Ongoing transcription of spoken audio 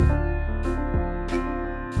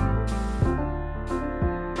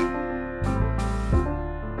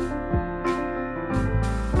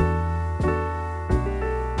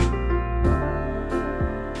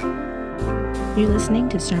You're listening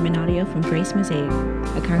to sermon audio from Grace Mosaic,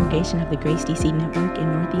 a congregation of the Grace DC Network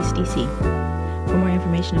in Northeast DC. For more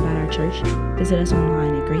information about our church, visit us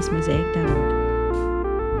online at gracemosaic.org.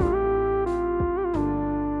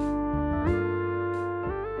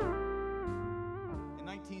 In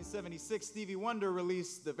 1976, Stevie Wonder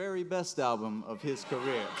released the very best album of his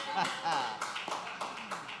career.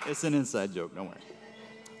 It's an inside joke, don't worry.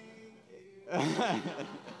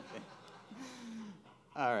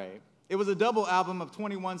 All right. It was a double album of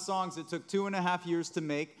 21 songs. It took 2.5 years to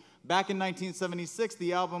make. Back in 1976,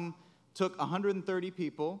 the album took 130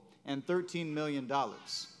 people and $13 million.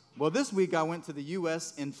 Well, this week I went to the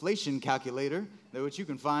U.S. inflation calculator, which you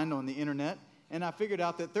can find on the internet, and I figured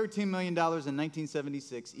out that $13 million in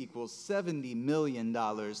 1976 equals $70 million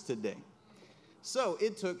today. So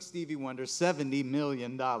it took Stevie Wonder $70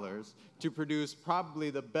 million to produce probably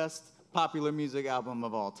the best popular music album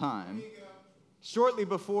of all time. Shortly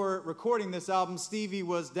before recording this album, Stevie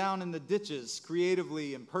was down in the ditches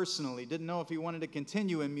creatively and personally. Didn't know if he wanted to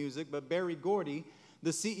continue in music, but Berry Gordy, the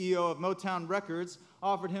CEO of Motown Records,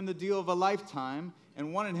 offered him the deal of a lifetime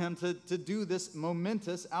and wanted him to do this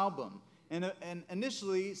momentous album. And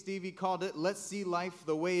initially, Stevie called it Let's See Life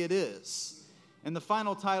the Way It Is. And the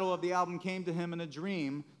final title of the album came to him in a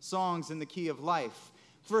dream, Songs in the Key of Life.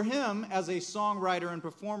 For him, as a songwriter and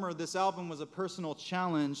performer, this album was a personal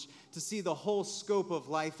challenge to see the whole scope of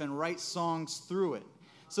life and write songs through it.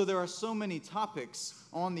 So there are so many topics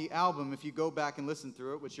on the album, if you go back and listen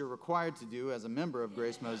through it, which you're required to do as a member of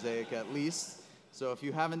Grace Mosaic at least. So if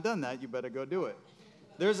you haven't done that, you better go do it.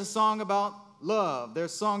 There's a song about love.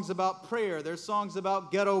 There's songs about prayer. There's songs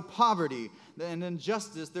about ghetto poverty and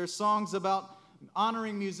injustice. There's songs about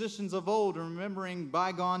honoring musicians of old and remembering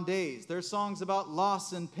bygone days. There's songs about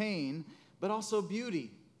loss and pain, but also beauty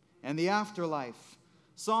and the afterlife.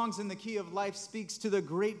 Songs in the Key of Life speaks to the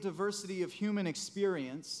great diversity of human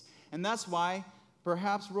experience, and that's why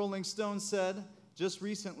perhaps Rolling Stone said just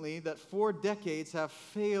recently that 4 decades have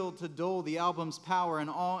failed to dull the album's power and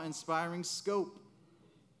awe-inspiring scope.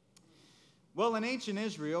 Well, in ancient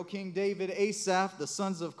Israel, King David, Asaph, the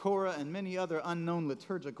sons of Korah, and many other unknown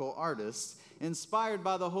liturgical artists, inspired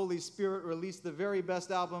by the Holy Spirit, released the very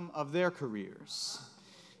best album of their careers.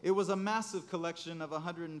 It was a massive collection of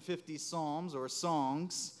 150 psalms or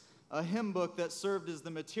songs, a hymn book that served as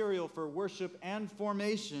the material for worship and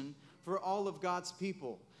formation for all of God's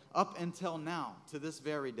people up until now, to this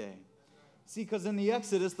very day. See, because in the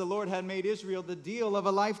Exodus, the Lord had made Israel the deal of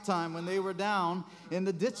a lifetime when they were down in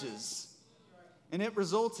the ditches. And it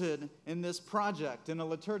resulted in this project, in a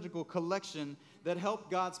liturgical collection that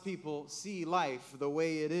helped God's people see life the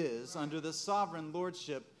way it is under the sovereign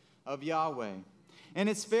lordship of Yahweh. And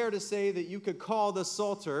it's fair to say that you could call the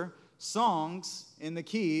Psalter Songs in the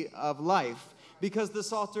Key of Life, because the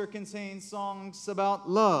Psalter contains songs about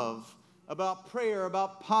love, about prayer,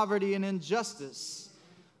 about poverty and injustice,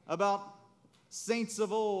 about saints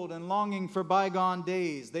of old and longing for bygone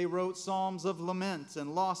days. They wrote psalms of lament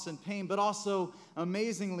and loss and pain, but also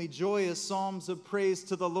amazingly joyous psalms of praise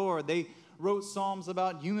to the Lord. They wrote psalms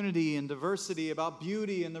about unity and diversity, about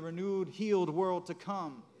beauty and the renewed, healed world to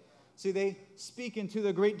come. See, they speak into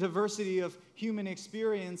the great diversity of human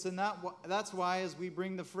experience, and that's why, as we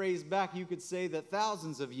bring the phrase back, you could say that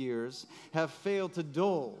thousands of years have failed to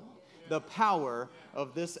dull the power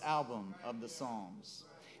of this album of the Psalms.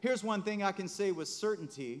 Here's one thing I can say with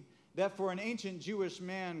certainty, that for an ancient Jewish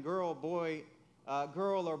man, girl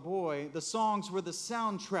or boy, the songs were the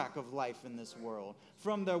soundtrack of life in this world.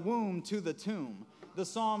 From the womb to the tomb, the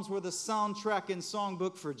Psalms were the soundtrack and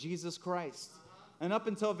songbook for Jesus Christ. And up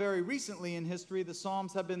until very recently in history, the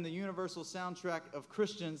Psalms have been the universal soundtrack of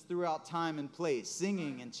Christians throughout time and place,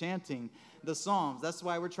 singing and chanting the Psalms. That's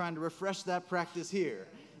why we're trying to refresh that practice here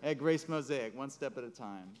at Grace Mosaic, one step at a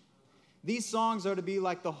time. These songs are to be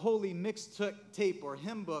like the holy mixtape or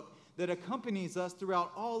hymn book that accompanies us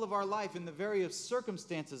throughout all of our life in the various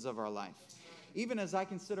circumstances of our life. Even as I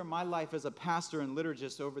consider my life as a pastor and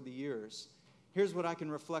liturgist over the years, here's what I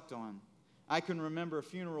can reflect on. I can remember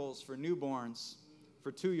funerals for newborns,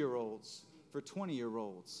 for 2-year-olds, for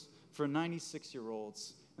 20-year-olds, for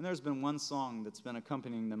 96-year-olds, and there's been one song that's been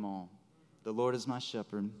accompanying them all. The Lord is my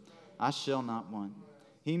shepherd, I shall not want.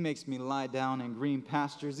 He makes me lie down in green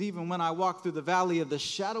pastures. Even when I walk through the valley of the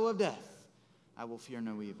shadow of death, I will fear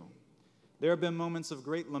no evil. There have been moments of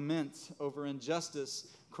great lament over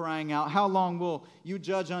injustice, crying out, how long will you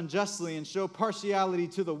judge unjustly and show partiality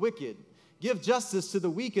to the wicked? Give justice to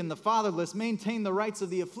the weak and the fatherless. Maintain the rights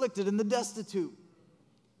of the afflicted and the destitute.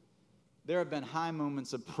 There have been high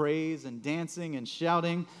moments of praise and dancing and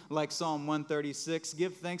shouting, like Psalm 136.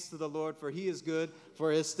 Give thanks to the Lord, for he is good,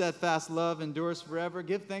 for his steadfast love endures forever.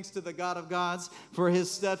 Give thanks to the God of gods, for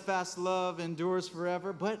his steadfast love endures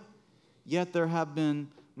forever. But yet there have been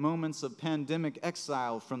moments of pandemic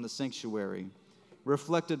exile from the sanctuary,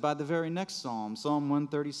 reflected by the very next psalm, Psalm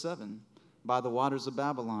 137. By the waters of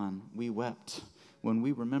Babylon we wept when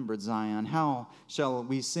we remembered Zion. How shall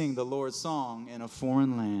we sing the Lord's song in a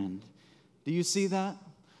foreign land? Do you see that?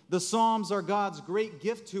 The Psalms are God's great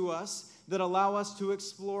gift to us that allow us to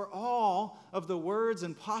explore all of the words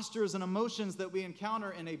and postures and emotions that we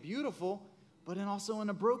encounter in a beautiful, but also in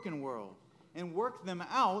a broken world, and work them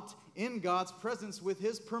out in God's presence with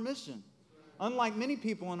his permission. Unlike many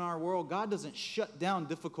people in our world, God doesn't shut down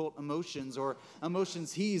difficult emotions or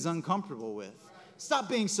emotions he's uncomfortable with. Stop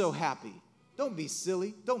being so happy. Don't be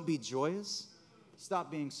silly. Don't be joyous. Stop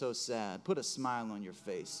being so sad. Put a smile on your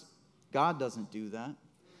face. God doesn't do that.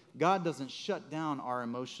 God doesn't shut down our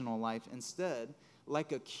emotional life. Instead,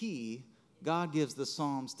 like a key, God gives the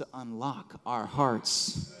Psalms to unlock our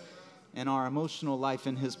hearts and our emotional life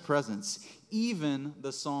in his presence, even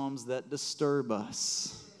the Psalms that disturb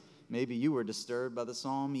us. Maybe you were disturbed by the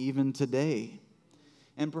Psalm even today.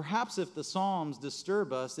 And perhaps if the Psalms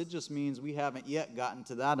disturb us, it just means we haven't yet gotten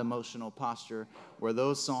to that emotional posture where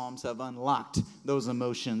those Psalms have unlocked those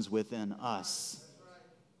emotions within us.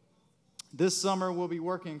 This summer, we'll be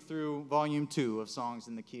working through Volume 2 of Songs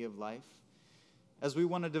in the Key of Life, as we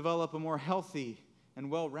want to develop a more healthy and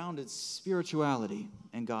well-rounded spirituality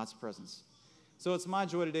in God's presence. So it's my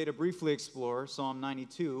joy today to briefly explore Psalm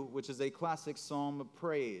 92, which is a classic psalm of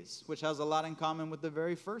praise, which has a lot in common with the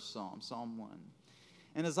very first psalm, Psalm 1.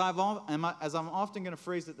 And as I'm often going to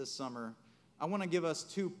phrase it this summer, I want to give us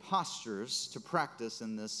two postures to practice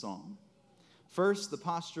in this psalm. First, the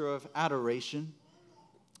posture of adoration,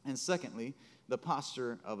 and secondly, the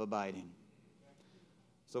posture of abiding.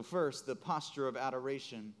 So first, the posture of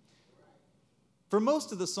adoration. For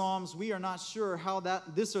most of the Psalms, we are not sure how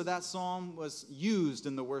this or that psalm was used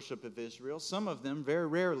in the worship of Israel. Some of them very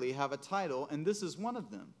rarely have a title, and this is one of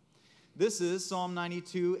them. This is Psalm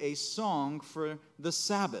 92, a song for the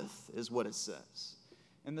Sabbath, is what it says.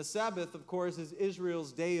 And the Sabbath, of course, is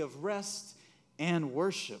Israel's day of rest and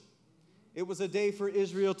worship. It was a day for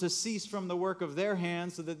Israel to cease from the work of their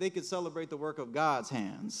hands so that they could celebrate the work of God's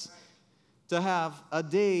hands. To have a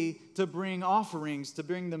day to bring offerings, to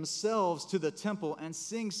bring themselves to the temple and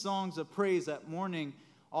sing songs of praise at morning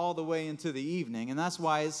all the way into the evening. And that's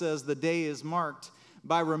why it says the day is marked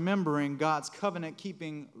by remembering God's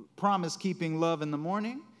covenant-keeping, promise-keeping love in the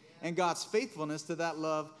morning and God's faithfulness to that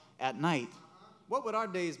love at night. What would our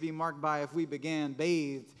days be marked by if we began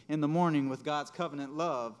bathed in the morning with God's covenant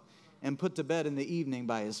love and put to bed in the evening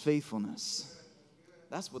by his faithfulness?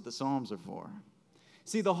 That's what the Psalms are for.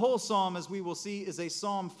 See, the whole psalm, as we will see, is a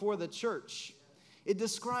psalm for the church. It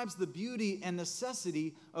describes the beauty and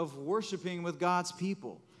necessity of worshiping with God's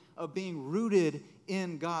people, of being rooted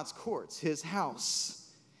in God's courts, his house.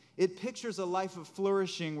 It pictures a life of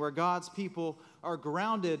flourishing where God's people are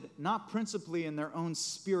grounded not principally in their own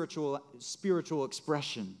spiritual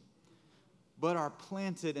expression, but are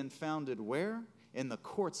planted and founded where? In the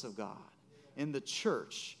courts of God, in the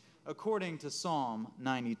church, according to Psalm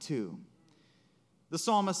 92. The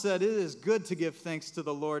psalmist said, "It is good to give thanks to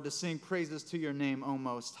the Lord, to sing praises to your name, O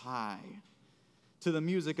Most High, to the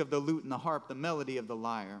music of the lute and the harp, the melody of the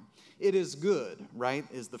lyre." It is good, right,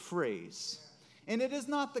 is the phrase. And it is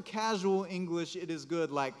not the casual English, it is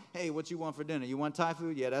good, like, hey, what you want for dinner? You want Thai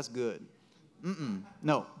food? Yeah, that's good.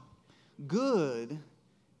 No. Good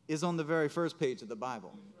is on the very first page of the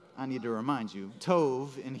Bible. I need to remind you,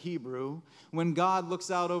 Tov in Hebrew, when God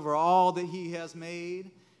looks out over all that he has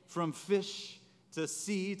made, from fish to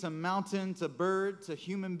sea to mountain to bird to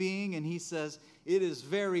human being, and he says, it is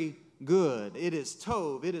very good. It is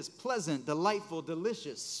Tov. It is pleasant, delightful,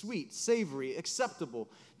 delicious, sweet, savory, acceptable,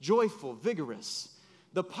 joyful, vigorous.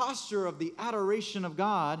 The posture of the adoration of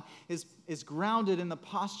God is grounded in the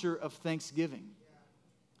posture of thanksgiving.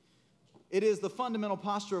 It is the fundamental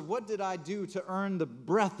posture of what did I do to earn the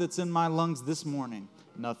breath that's in my lungs this morning?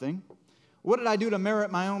 Nothing. What did I do to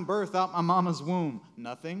merit my own birth out my mama's womb?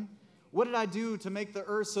 Nothing. What did I do to make the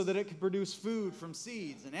earth so that it could produce food from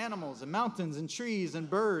seeds and animals and mountains and trees and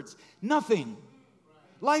birds? Nothing.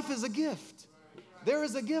 Life is a gift. There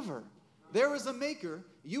is a giver. There is a maker.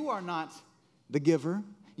 You are not the giver.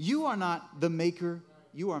 You are not the maker.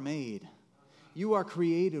 You are made. You are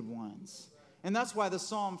created ones. And that's why the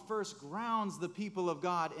psalm first grounds the people of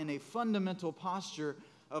God in a fundamental posture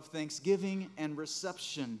of thanksgiving and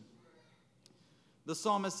reception. The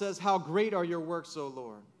psalmist says, "How great are your works, O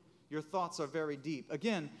Lord! Your thoughts are very deep.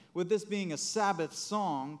 Again, with this being a Sabbath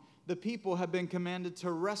song, the people have been commanded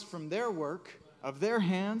to rest from their work of their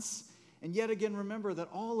hands. And yet again, remember that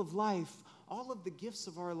all of life, all of the gifts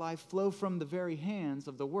of our life flow from the very hands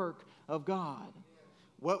of the work of God.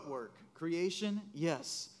 What work? Creation?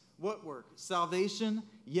 Yes. What work? Salvation?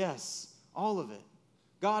 Yes. All of it.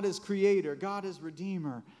 God is creator. God is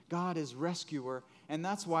redeemer. God is rescuer. And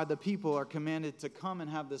that's why the people are commanded to come and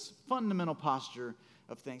have this fundamental posture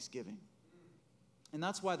of thanksgiving. And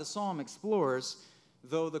that's why the psalm explores,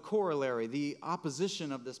 though, the corollary, the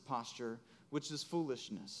opposition of this posture, which is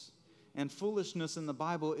foolishness. And foolishness in the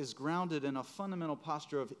Bible is grounded in a fundamental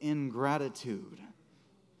posture of ingratitude.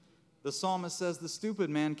 The psalmist says, the stupid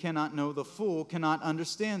man cannot know, the fool cannot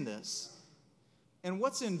understand this. And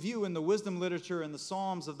what's in view in the wisdom literature and the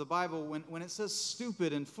Psalms of the Bible, when it says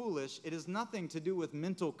stupid and foolish, it has nothing to do with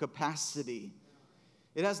mental capacity.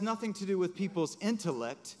 It has nothing to do with people's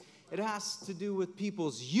intellect. It has to do with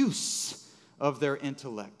people's use of their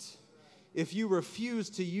intellect. If you refuse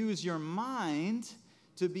to use your mind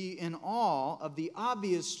to be in awe of the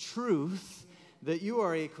obvious truth that you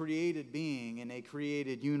are a created being in a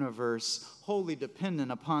created universe, wholly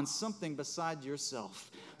dependent upon something beside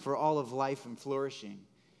yourself for all of life and flourishing.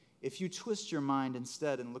 If you twist your mind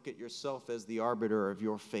instead and look at yourself as the arbiter of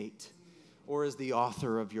your fate, or as the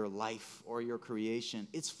author of your life or your creation,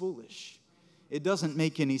 it's foolish. It doesn't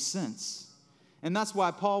make any sense. And that's why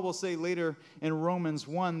Paul will say later in Romans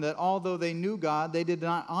 1 that although they knew God, they did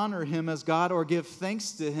not honor him as God or give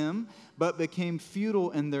thanks to him, but became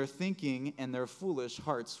futile in their thinking, and their foolish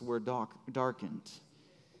hearts were darkened.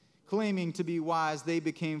 Claiming to be wise, they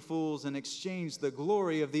became fools and exchanged the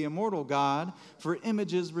glory of the immortal God for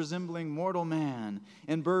images resembling mortal man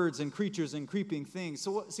and birds and creatures and creeping things.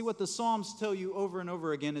 So see what the Psalms tell you over and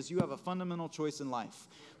over again is you have a fundamental choice in life.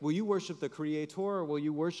 Will you worship the Creator or will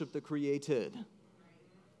you worship the created?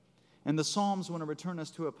 And the Psalms want to return us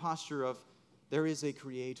to a posture of there is a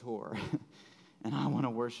Creator and I want to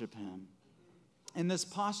worship him. And this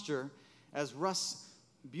posture, as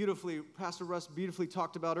Pastor Russ beautifully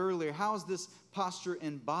talked about earlier, how is this posture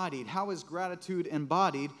embodied? How is gratitude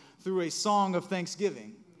embodied through a song of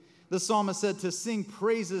thanksgiving? The psalmist said to sing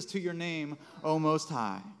praises to your name, O Most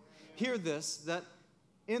High. Hear this, that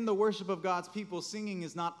in the worship of God's people, singing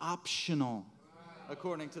is not optional,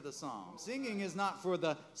 according to the psalm. Singing is not for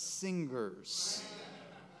the singers.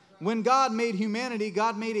 When God made humanity,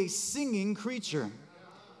 God made a singing creature.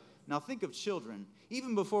 Now think of children.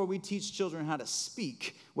 Even before we teach children how to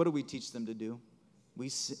speak, what do we teach them to do? We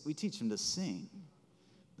teach them to sing.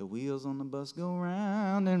 The wheels on the bus go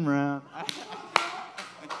round and round.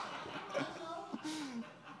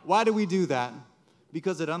 Why do we do that?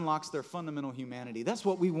 Because it unlocks their fundamental humanity. That's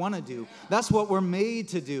what we want to do. That's what we're made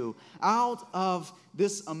to do. Out of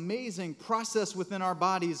this amazing process within our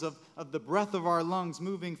bodies of the breath of our lungs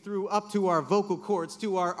moving through up to our vocal cords,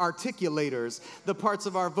 to our articulators, the parts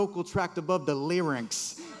of our vocal tract above the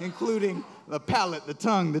larynx, including the palate, the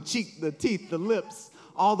tongue, the cheek, the teeth, the lips,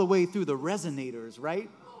 all the way through the resonators, right?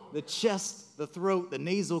 The chest, the throat, the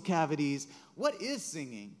nasal cavities. What is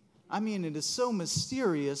singing? I mean, it is so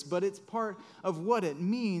mysterious, but it's part of what it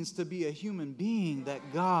means to be a human being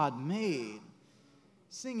that God made.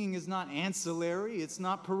 Singing is not ancillary. It's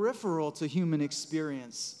not peripheral to human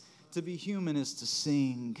experience. To be human is to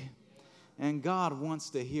sing. And God wants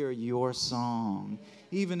to hear your song,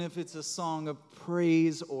 even if it's a song of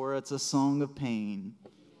praise or it's a song of pain.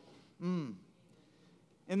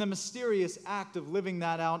 And the mysterious act of living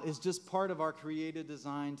that out is just part of our created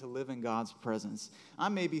design to live in God's presence. I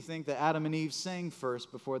maybe think that Adam and Eve sang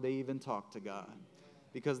first before they even talked to God,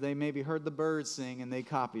 because they maybe heard the birds sing and they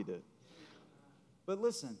copied it. But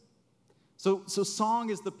listen, so song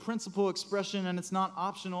is the principal expression, and it's not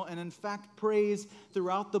optional. And in fact, praise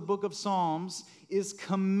throughout the book of Psalms is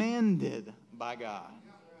commanded by God.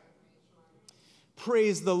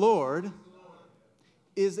 Praise the Lord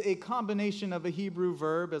is a combination of a Hebrew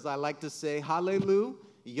verb, as I like to say, hallelujah.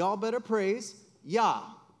 Y'all better praise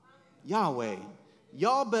Yahweh.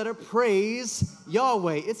 Y'all better praise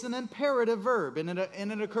Yahweh. It's an imperative verb, and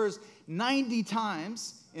it occurs 90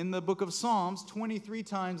 times in the book of Psalms, 23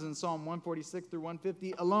 times in Psalm 146 through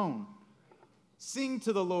 150 alone. Sing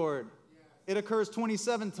to the Lord. It occurs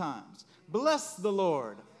 27 times. Bless the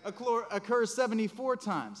Lord. Occurs 74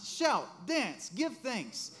 times. Shout, dance, give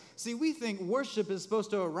thanks. See, we think worship is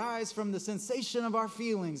supposed to arise from the sensation of our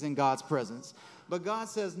feelings in God's presence. But God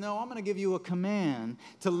says, no, I'm going to give you a command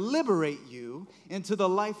to liberate you into the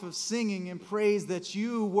life of singing and praise that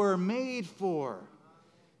you were made for.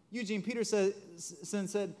 Eugene Peterson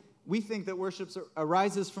said, we think that worship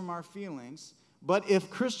arises from our feelings, But if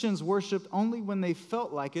Christians worshiped only when they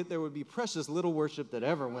felt like it, there would be precious little worship that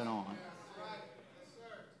ever went on.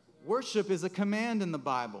 Worship is a command in the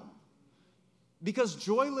Bible. Because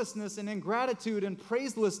joylessness and ingratitude and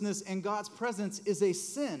praiselessness in God's presence is a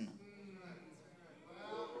sin.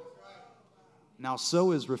 Now,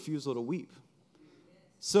 so is refusal to weep.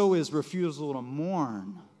 So is refusal to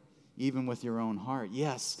mourn, even with your own heart.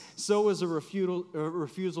 Yes. So is a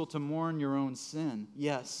refusal to mourn your own sin.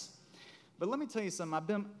 Yes. But let me tell you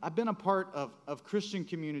something. I've been a part of Christian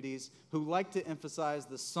communities who like to emphasize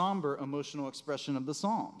the somber emotional expression of the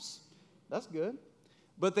Psalms. That's good.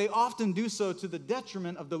 But they often do so to the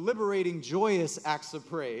detriment of the liberating, joyous acts of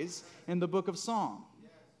praise in the book of Psalm.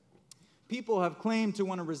 People have claimed to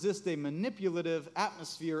want to resist a manipulative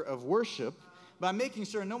atmosphere of worship by making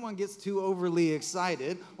sure no one gets too overly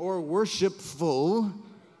excited or worshipful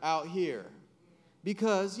out here.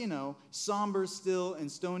 Because, somber, still,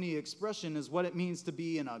 and stony expression is what it means to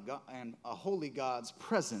be in a holy God's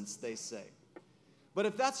presence, they say. But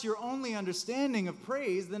if that's your only understanding of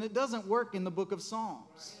praise, then it doesn't work in the book of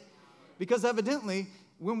Psalms. Because evidently,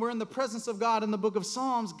 when we're in the presence of God in the book of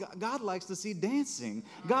Psalms, God likes to see dancing.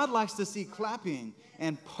 God likes to see clapping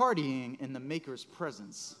and partying in the Maker's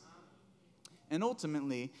presence. And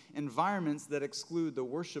ultimately, environments that exclude the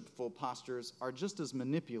worshipful postures are just as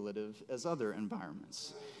manipulative as other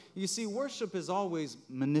environments. You see, worship is always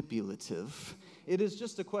manipulative. It is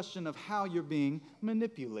just a question of how you're being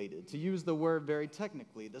manipulated, to use the word very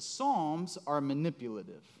technically. The Psalms are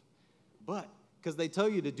manipulative, but because they tell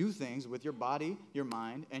you to do things with your body, your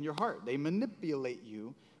mind, and your heart. They manipulate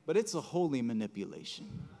you, but it's a holy manipulation.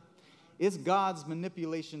 It's God's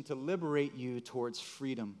manipulation to liberate you towards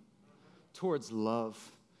freedom, towards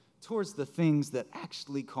love, towards the things that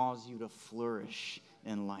actually cause you to flourish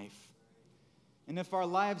in life. And if our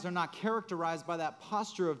lives are not characterized by that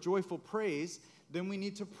posture of joyful praise, then we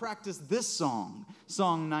need to practice this song,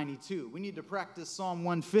 Song 92. We need to practice Psalm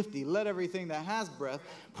 150. Let everything that has breath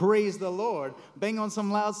praise the Lord. Bang on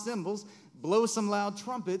some loud cymbals, blow some loud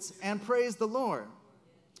trumpets, and praise the Lord.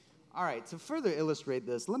 All right, to further illustrate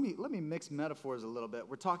this, let me mix metaphors a little bit.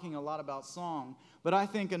 We're talking a lot about song, but I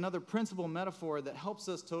think another principal metaphor that helps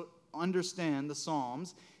us to understand the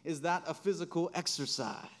Psalms is that of physical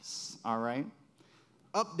exercise, all right?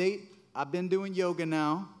 Update, I've been doing yoga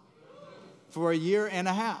now for 1.5 years,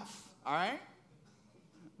 all right?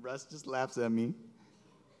 Russ just laughs at me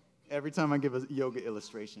every time I give a yoga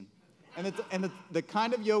illustration. And the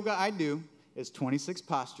kind of yoga I do is 26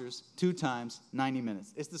 postures, 2 times, 90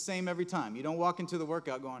 minutes. It's the same every time. You don't walk into the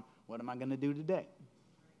workout going, what am I going to do today?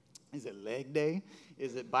 Is it leg day?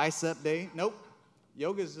 Is it bicep day? Nope.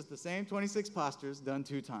 Yoga is just the same 26 postures done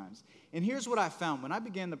 2 times. And here's what I found. When I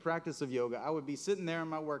began the practice of yoga, I would be sitting there in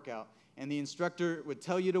my workout, and the instructor would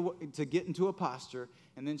tell you to get into a posture,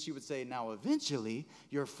 and then she would say, now eventually,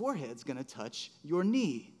 your forehead's going to touch your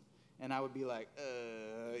knee. And I would be like,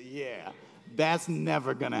 yeah, that's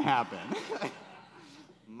never going to happen.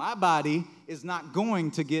 My body is not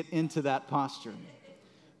going to get into that posture.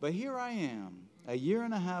 But here I am, 1.5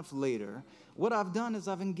 years later. What I've done is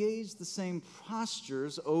I've engaged the same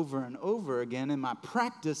postures over and over again, and my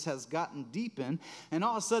practice has gotten deepened, and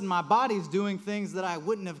all of a sudden my body's doing things that I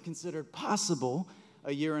wouldn't have considered possible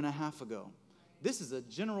 1.5 years ago. This is a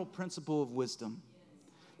general principle of wisdom.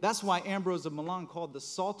 That's why Ambrose of Milan called the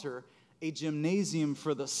Psalter a gymnasium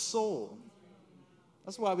for the soul.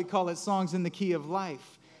 That's why we call it Songs in the Key of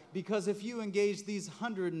Life. Because if you engage these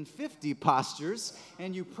 150 postures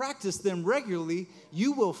and you practice them regularly,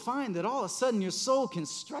 you will find that all of a sudden your soul can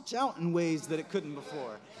stretch out in ways that it couldn't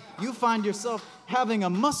before. You find yourself having a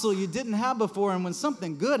muscle you didn't have before, and when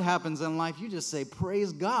something good happens in life, you just say,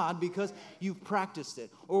 praise God, because you've practiced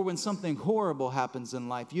it. Or when something horrible happens in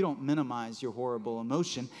life, you don't minimize your horrible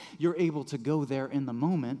emotion. You're able to go there in the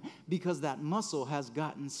moment because that muscle has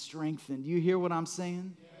gotten strengthened. You hear what I'm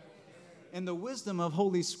saying? And the wisdom of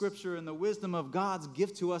Holy Scripture and the wisdom of God's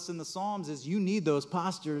gift to us in the Psalms is you need those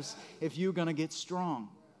postures if you're going to get strong.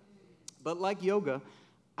 But like yoga,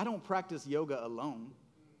 I don't practice yoga alone.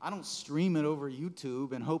 I don't stream it over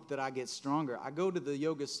YouTube and hope that I get stronger. I go to the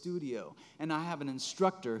yoga studio, and I have an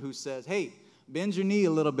instructor who says, hey, bend your knee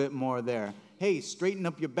a little bit more there. Hey, straighten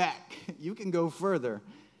up your back. You can go further.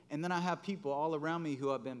 And then I have people all around me who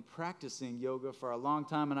have been practicing yoga for a long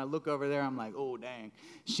time, and I look over there, I'm like, oh, dang,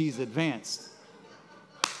 she's advanced.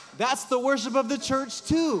 That's the worship of the church,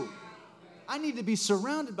 too. I need to be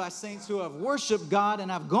surrounded by saints who have worshiped God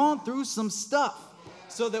and have gone through some stuff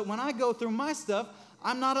so that when I go through my stuff,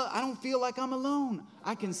 I don't feel like I'm alone.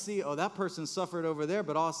 I can see, oh, that person suffered over there,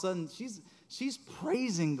 but all of a sudden she's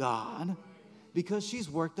praising God because she's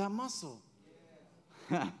worked that muscle.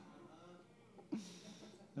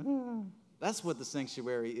 That's what the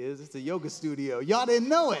sanctuary is. It's a yoga studio. Y'all didn't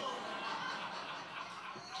know it.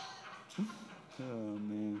 Oh,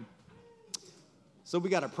 man. So we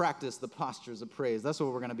got to practice the postures of praise. That's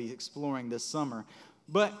what we're going to be exploring this summer.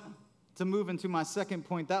 But to move into my second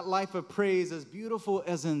point, that life of praise, as beautiful,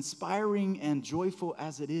 as inspiring, and joyful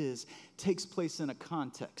as it is, takes place in a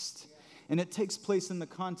context. And it takes place in the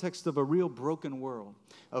context of a real broken world,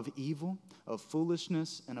 of evil, of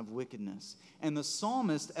foolishness, and of wickedness. And the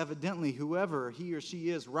psalmist, evidently, whoever he or she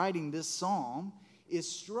is writing this psalm, is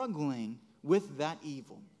struggling with that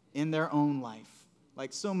evil in their own life.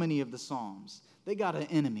 Like so many of the psalms. They got an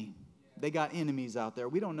enemy. They got enemies out there.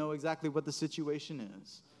 We don't know exactly what the situation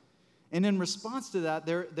is. And in response to that,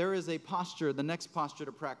 there is a posture, the next posture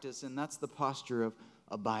to practice, and that's the posture of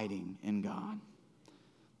abiding in God.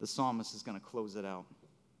 The psalmist is going to close it out.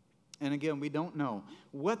 And again, we don't know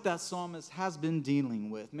what that psalmist has been dealing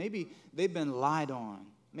with. Maybe they've been lied on.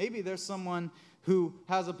 Maybe there's someone who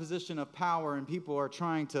has a position of power and people are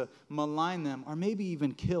trying to malign them or maybe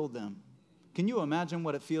even kill them. Can you imagine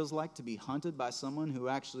what it feels like to be hunted by someone who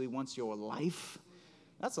actually wants your life?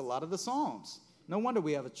 That's a lot of the Psalms. No wonder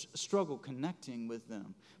we have a struggle connecting with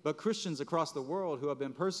them. But Christians across the world who have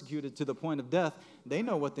been persecuted to the point of death, they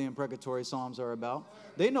know what the imprecatory Psalms are about.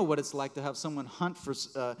 They know what it's like to have someone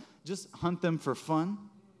just hunt them for fun.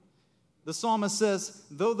 The psalmist says,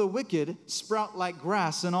 though the wicked sprout like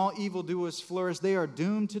grass and all evildoers flourish, they are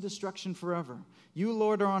doomed to destruction forever. You,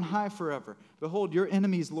 Lord, are on high forever. Behold, your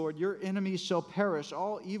enemies, Lord, your enemies shall perish.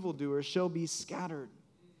 All evildoers shall be scattered.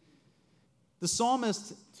 The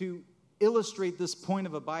psalmist, to illustrate this point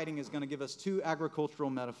of abiding, is going to give us two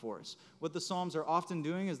agricultural metaphors. What the Psalms are often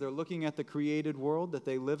doing is they're looking at the created world that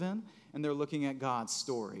they live in, and they're looking at God's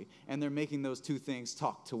story, and they're making those two things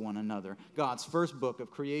talk to one another. God's first book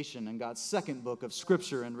of creation and God's second book of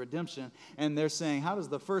scripture and redemption, and they're saying, how does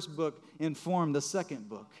the first book inform the second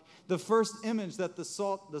book? The first image that the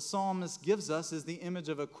psalmist gives us is the image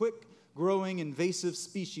of a quick-growing invasive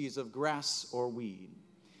species of grass or weed.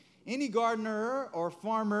 Any gardener or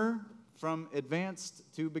farmer, from advanced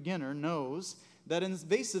to beginner, knows that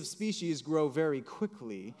invasive species grow very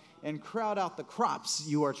quickly and crowd out the crops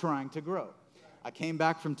you are trying to grow. I came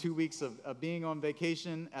back from 2 weeks of being on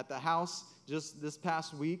vacation at the house just this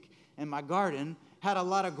past week, and my garden had a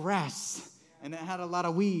lot of grass, and it had a lot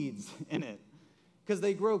of weeds in it. Because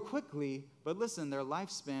they grow quickly, but listen, their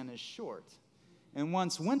lifespan is short. And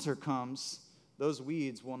once winter comes, those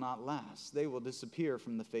weeds will not last. They will disappear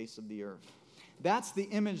from the face of the earth. That's the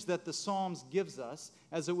image that the Psalms gives us,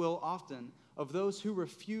 as it will often, of those who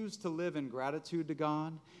refuse to live in gratitude to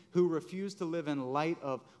God, who refuse to live in light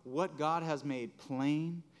of what God has made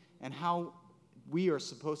plain and how we are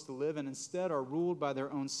supposed to live, and instead are ruled by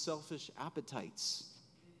their own selfish appetites,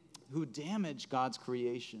 who damage God's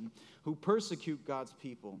creation, who persecute God's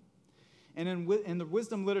people. And in the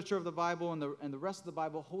wisdom literature of the Bible and the rest of the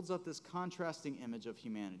Bible holds up this contrasting image of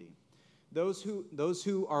humanity. Those who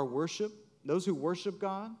worship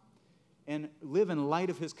God and live in light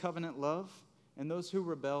of his covenant love, and those who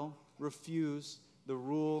rebel, refuse the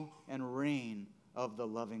rule and reign of the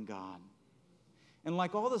loving God. And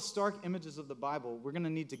like all the stark images of the Bible, we're going to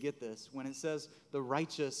need to get this. When it says the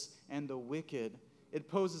righteous and the wicked, it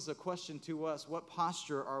poses a question to us. What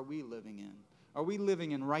posture are we living in? Are we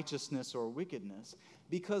living in righteousness or wickedness?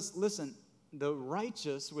 Because, listen, the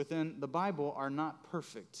righteous within the Bible are not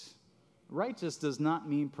perfect. Righteous does not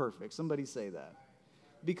mean perfect. Somebody say that.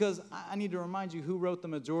 Because I need to remind you who wrote the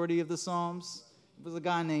majority of the Psalms. It was a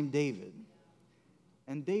guy named David.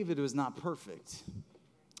 And David was not perfect.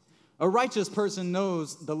 A righteous person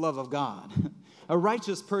knows the love of God. A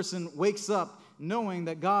righteous person wakes up knowing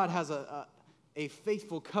that God has a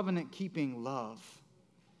faithful covenant-keeping love.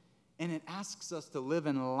 And it asks us to live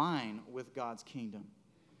in line with God's kingdom.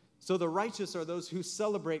 So the righteous are those who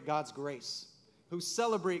celebrate God's grace, who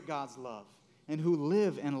celebrate God's love, and who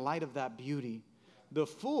live in light of that beauty. The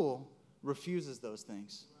fool refuses those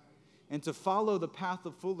things. And to follow the path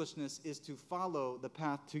of foolishness is to follow the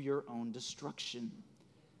path to your own destruction,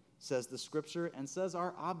 says the scripture, and says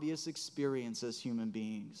our obvious experience as human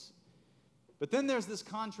beings. But then there's this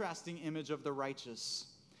contrasting image of the righteous.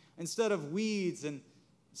 Instead of weeds and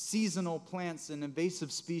seasonal plants and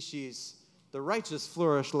invasive species, the righteous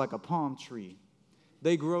flourish like a palm tree.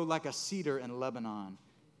 They grow like a cedar in Lebanon.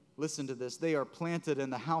 Listen to this. They are planted in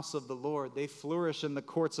the house of the Lord. They flourish in the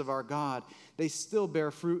courts of our God. They still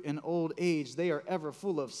bear fruit in old age. They are ever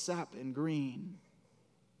full of sap and green.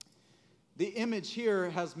 The image here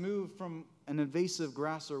has moved from an invasive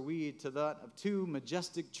grass or weed to that of two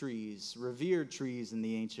majestic trees, revered trees in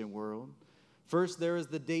the ancient world. First, there is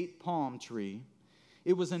the date palm tree.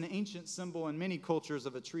 It was an ancient symbol in many cultures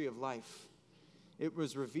of a tree of life. It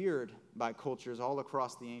was revered by cultures all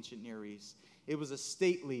across the ancient Near East. It was a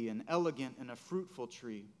stately and elegant and a fruitful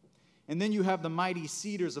tree. And then you have the mighty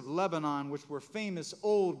cedars of Lebanon, which were famous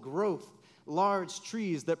old growth, large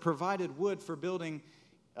trees that provided wood for building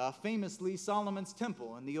famously Solomon's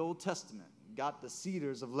temple in the Old Testament. Got the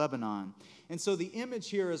cedars of Lebanon. And so the image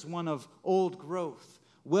here is one of old growth,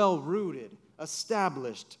 well-rooted,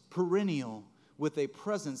 established, perennial, with a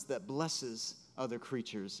presence that blesses other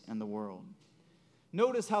creatures in the world.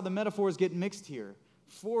 Notice how the metaphors get mixed here.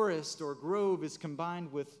 Forest or grove is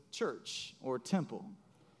combined with church or temple.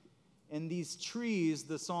 And these trees,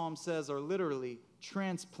 the psalm says, are literally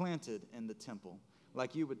transplanted in the temple.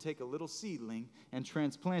 Like you would take a little seedling and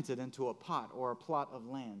transplant it into a pot or a plot of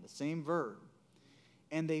land. The same verb.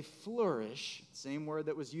 And they flourish, same word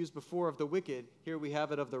that was used before of the wicked, here we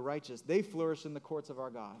have it of the righteous. They flourish in the courts of our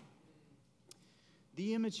God.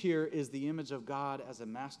 The image here is the image of God as a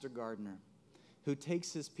master gardener who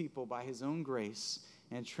takes his people by his own grace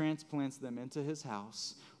and transplants them into his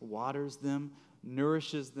house, waters them,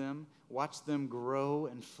 nourishes them, watch them grow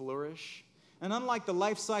and flourish. And unlike the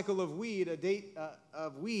life cycle of weeds,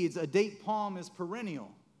 a date palm is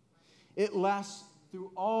perennial. It lasts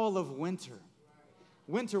through all of winter.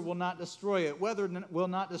 Winter will not destroy it. Weather will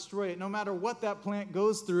not destroy it. No matter what that plant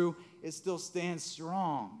goes through, it still stands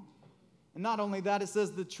strong. And not only that, it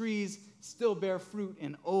says the trees still bear fruit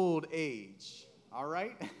in old age. All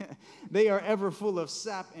right? They are ever full of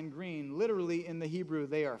sap and green. Literally, in the Hebrew,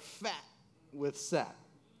 they are fat with sap.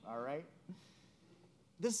 All right?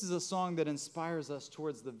 This is a song that inspires us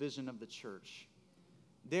towards the vision of the church.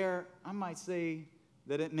 There, I might say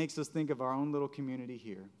that it makes us think of our own little community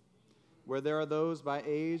here, where there are those by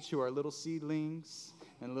age who are little seedlings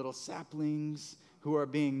and little saplings who are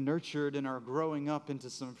being nurtured and are growing up into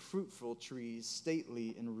some fruitful trees,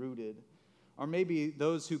 stately and rooted. Or maybe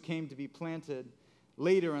those who came to be planted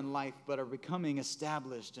later in life but are becoming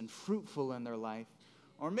established and fruitful in their life.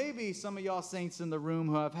 Or maybe some of y'all saints in the room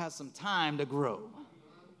who have had some time to grow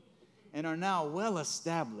and are now well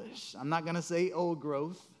established. I'm not going to say old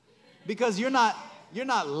growth, because you're not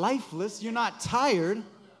lifeless, you're not tired,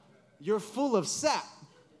 you're full of sap.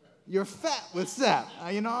 You're fat with sap.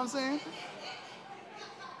 You know what I'm saying?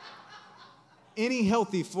 Any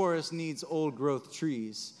healthy forest needs old growth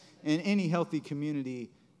trees, and any healthy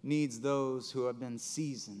community needs those who have been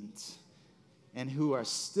seasoned and who are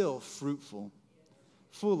still fruitful,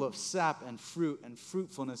 full of sap and fruit and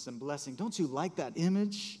fruitfulness and blessing. Don't you like that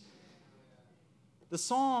image? This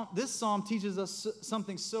psalm teaches us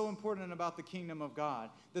something so important about the kingdom of God,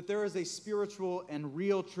 that there is a spiritual and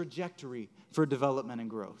real trajectory for development and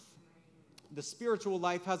growth. The spiritual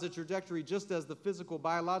life has a trajectory just as the physical,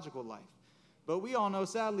 biological life. But we all know,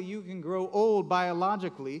 sadly, you can grow old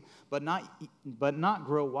biologically, but not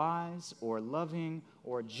grow wise or loving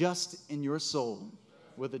or just in your soul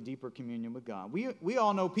with a deeper communion with God. We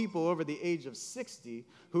all know people over the age of 60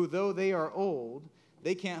 who, though they are old,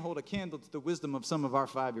 they can't hold a candle to the wisdom of some of our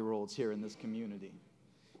 5-year-olds here in this community.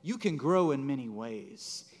 You can grow in many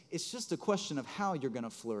ways. It's just a question of how you're going to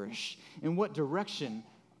flourish. In what direction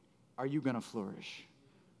are you going to flourish?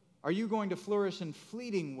 Are you going to flourish in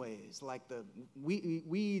fleeting ways like the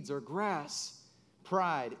weeds or grass,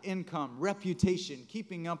 pride, income, reputation,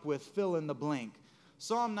 keeping up with fill in the blank?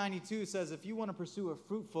 Psalm 92 says if you want to pursue a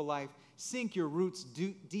fruitful life, sink your roots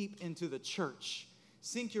deep into the church.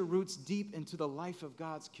 Sink your roots deep into the life of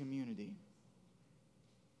God's community.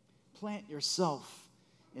 Plant yourself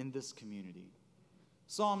in this community.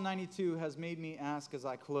 Psalm 92 has made me ask as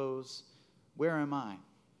I close, where am I?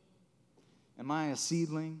 Am I a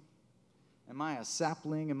seedling? Am I a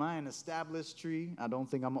sapling? Am I an established tree? I don't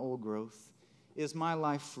think I'm old growth. Is my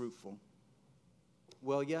life fruitful?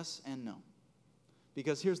 Well, yes and no.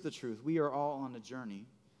 Because here's the truth. We are all on a journey,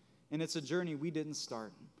 and it's a journey we didn't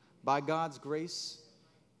start. By God's grace,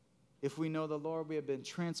 if we know the Lord, we have been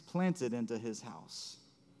transplanted into his house.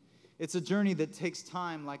 It's a journey that takes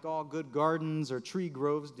time, like all good gardens or tree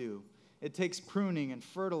groves do. It takes pruning and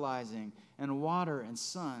fertilizing and water and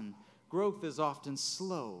sun. Growth is often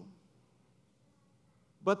slow.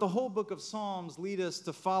 But the whole book of Psalms lead us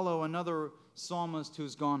to follow another psalmist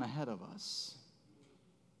who's gone ahead of us.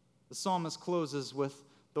 The psalmist closes with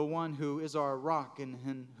the one who is our rock and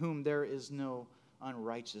in whom there is no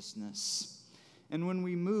unrighteousness. And when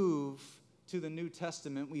we move to the New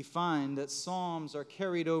Testament, we find that Psalms are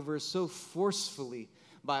carried over so forcefully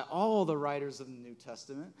by all the writers of the New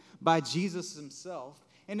Testament, by Jesus himself.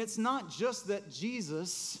 And it's not just that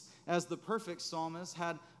Jesus as the perfect psalmist,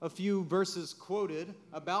 had a few verses quoted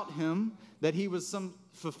about him that he was some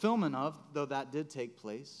fulfillment of, though that did take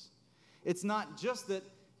place. It's not just that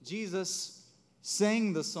Jesus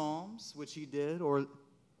sang the Psalms, which he did, or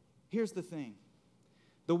here's the thing.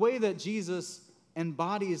 The way that Jesus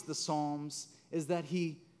embodies the Psalms is that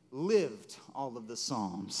he lived all of the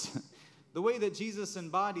Psalms. The way that Jesus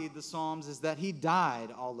embodied the Psalms is that he died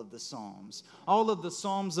all of the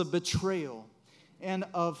Psalms of betrayal and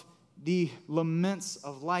of the laments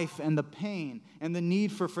of life and the pain and the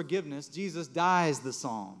need for forgiveness. Jesus dies the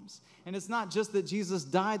Psalms. And it's not just that Jesus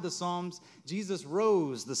died the Psalms, Jesus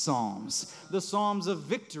rose the Psalms of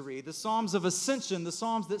victory, the Psalms of ascension, the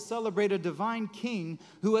Psalms that celebrate a divine king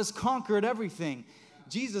who has conquered everything.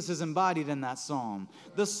 Jesus is embodied in that psalm.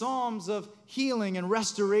 The Psalms of healing and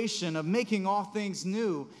restoration, of making all things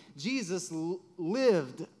new. Jesus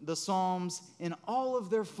lived the Psalms in all of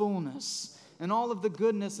their fullness, and all of the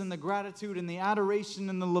goodness and the gratitude and the adoration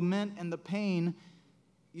and the lament and the pain.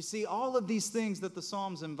 You see, all of these things that the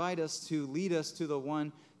Psalms invite us to lead us to the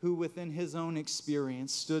one who within his own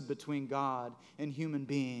experience stood between God and human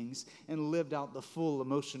beings and lived out the full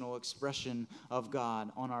emotional expression of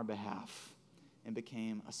God on our behalf and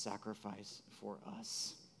became a sacrifice for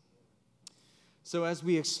us. So as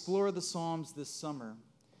we explore the Psalms this summer,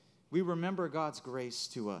 we remember God's grace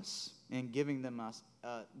to us and giving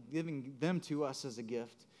them to us as a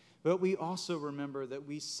gift. But we also remember that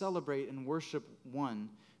we celebrate and worship one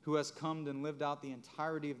who has come and lived out the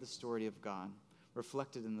entirety of the story of God,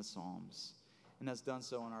 reflected in the Psalms, and has done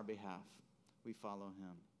so on our behalf. We follow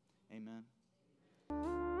him. Amen.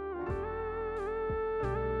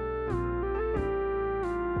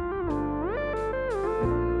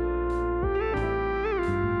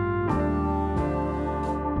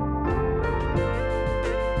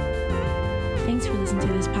 Thanks for listening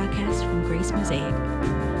to this podcast from Grace Mosaic.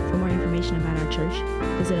 For more information about our church,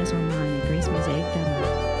 visit us online at gracemosaic.org.